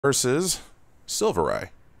versus SylverRye.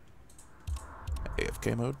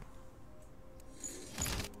 AFK mode.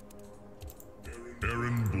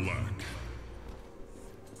 Aaron Black.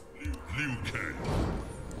 Liu Kang.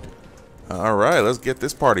 Alright, let's get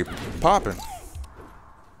this party popping.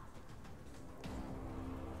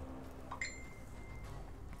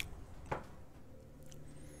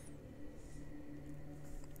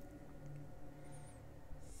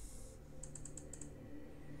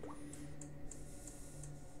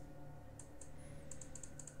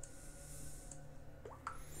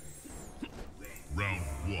 Round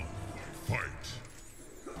one. Fight.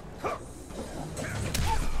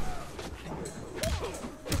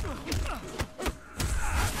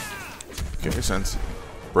 Okay, sense.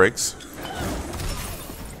 Breaks.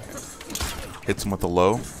 Hits him with the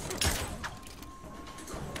low.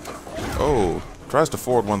 Oh, tries to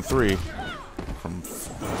forward 1-3 from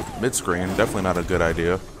mid-screen. Definitely not a good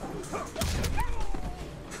idea.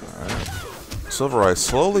 Alright. SylverRye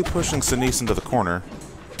slowly pushing Senese into the corner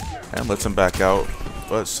and lets him back out,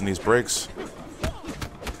 but Senese breaks.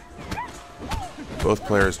 Both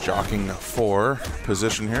players jockeying for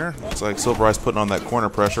position here. Looks like SylverRye's putting on that corner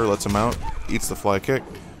pressure, lets him out, eats the fly kick.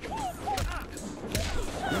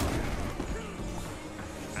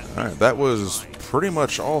 Alright, that was pretty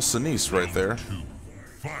much all Senese right there.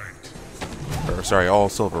 Or, sorry, all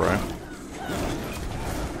SylverRye.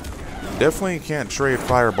 Definitely can't trade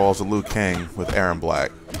fireballs with Liu Kang with Aaron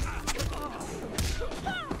Black.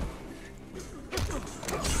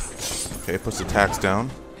 Okay, puts the tax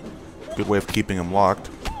down. Good way of keeping him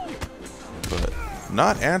locked. But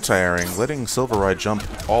not anti-airing, letting SylverRye jump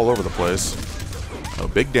all over the place. Oh,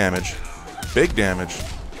 big damage. Big damage.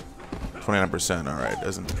 29%, alright.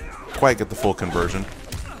 Doesn't quite get the full conversion.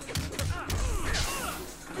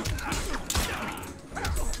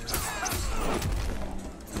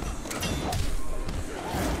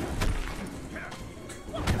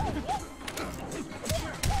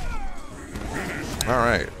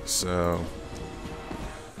 Alright, so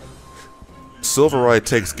SylverRye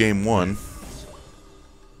takes game one.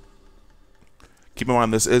 Keep in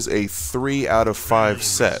mind this is a 3 out of 5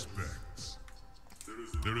 set.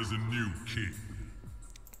 There is a new king.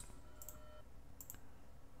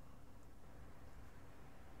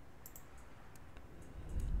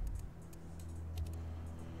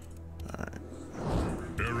 Alright.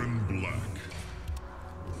 Aaron Black.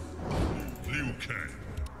 Liu Kang.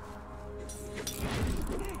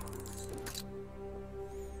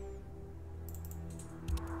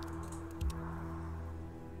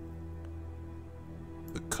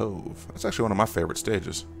 The Cove. That's actually one of my favorite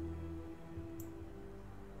stages.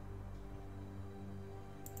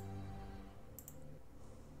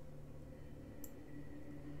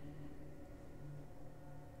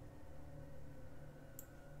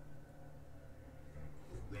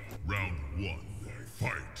 Round one.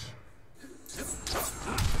 Fight.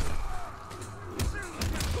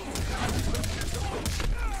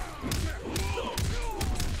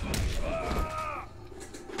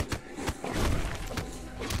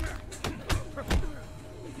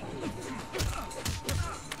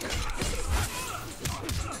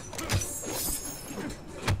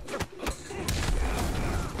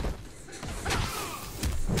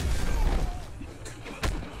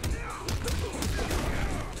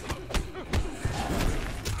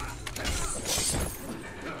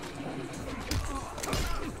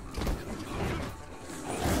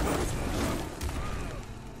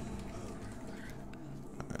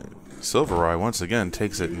 SylverRye once again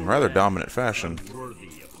takes it in rather dominant fashion.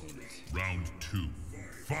 Round two.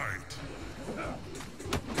 Fight.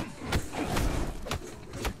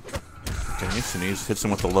 Okay, Senese hits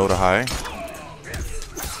him with the low to high.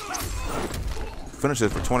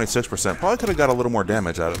 Finishes for 26%. Probably could have got a little more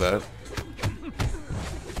damage out of that.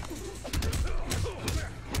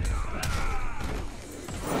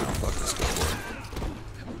 Fuck this guy.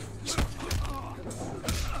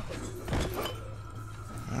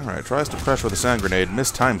 Alright, tries to pressure with a sand grenade,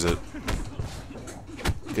 mistimes it.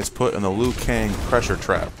 Gets put in the Liu Kang pressure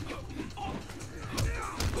trap.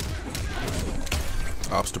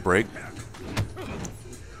 Opts to break.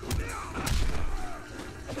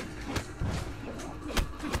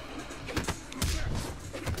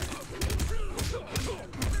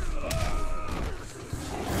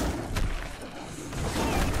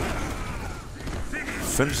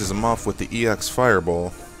 Finishes him off with the EX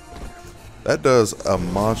Fireball. That does a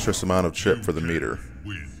monstrous amount of chip for the meter.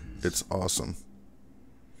 It's awesome.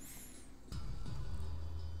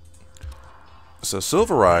 So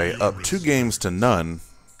SylverRye up 2-0.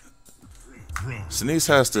 Senese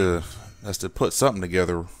has to put something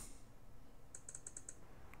together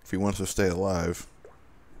if he wants to stay alive.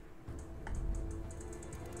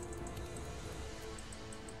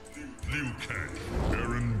 Liu Kang,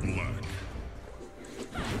 Baron Black.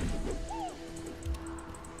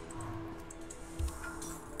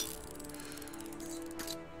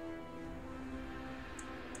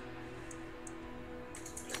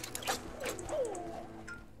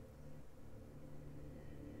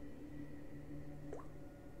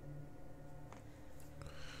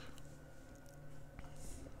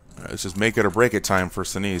 This is make it or break it time for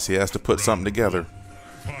Senese. He has to put something together.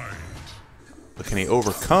 Fight. But can he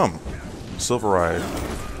overcome SylverRye?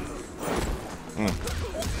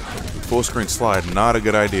 Full screen slide, not a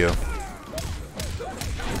good idea.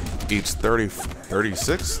 Eats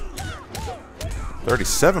 36?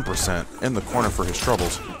 37% in the corner for his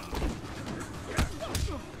troubles.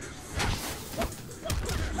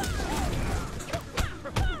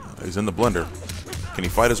 He's in the blender. Can he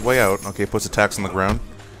fight his way out? Okay, puts attacks on the ground.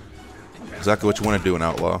 Exactly what you want to do in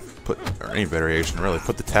Outlaw. Or any variation, really.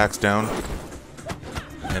 Put the tax down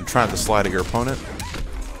and try not to slide at your opponent.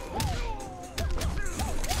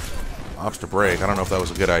 Opts to break. I don't know if that was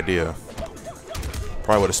a good idea.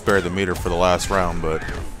 Probably would have spared the meter for the last round, but...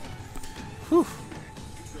 Whew.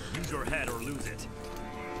 Use your head or lose it.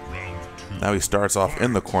 Round 2. Now he starts off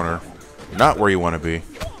in the corner. Not where you want to be.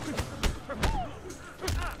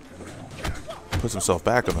 Puts himself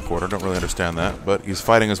back in the corner. Don't really understand that, but he's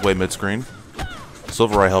fighting his way mid-screen.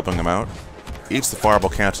 SylverRye helping him out. Eats the fireball,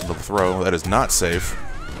 cancels the throw. That is not safe.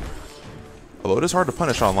 Although it is hard to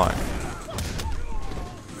punish online.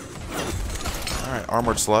 Alright,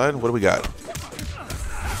 armored slide. What do we got?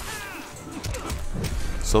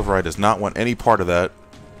 SylverRye does not want any part of that.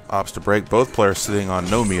 Opts to break. Both players sitting on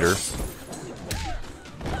no meter.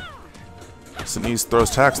 Senese throws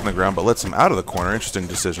tax on the ground, but lets him out of the corner. Interesting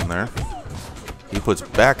decision there. He puts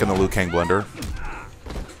back in the Liu Kang blender.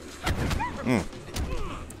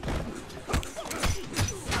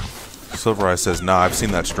 SylverRye says, nah, I've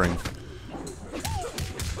seen that string.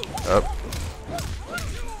 Up.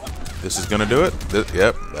 This is gonna do it?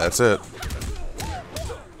 Yep, that's it.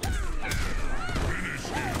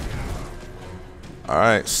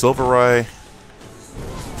 Alright, SylverRye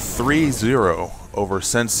 3-0 over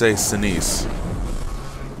Sensei Senese.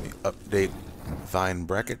 Update Vine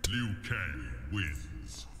bracket. Liu Kang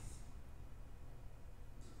wins.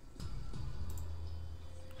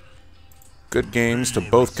 Good games to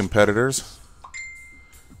both competitors.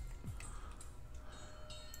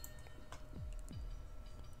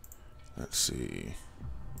 Let's see.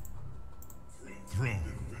 Throne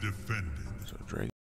defended. So Drake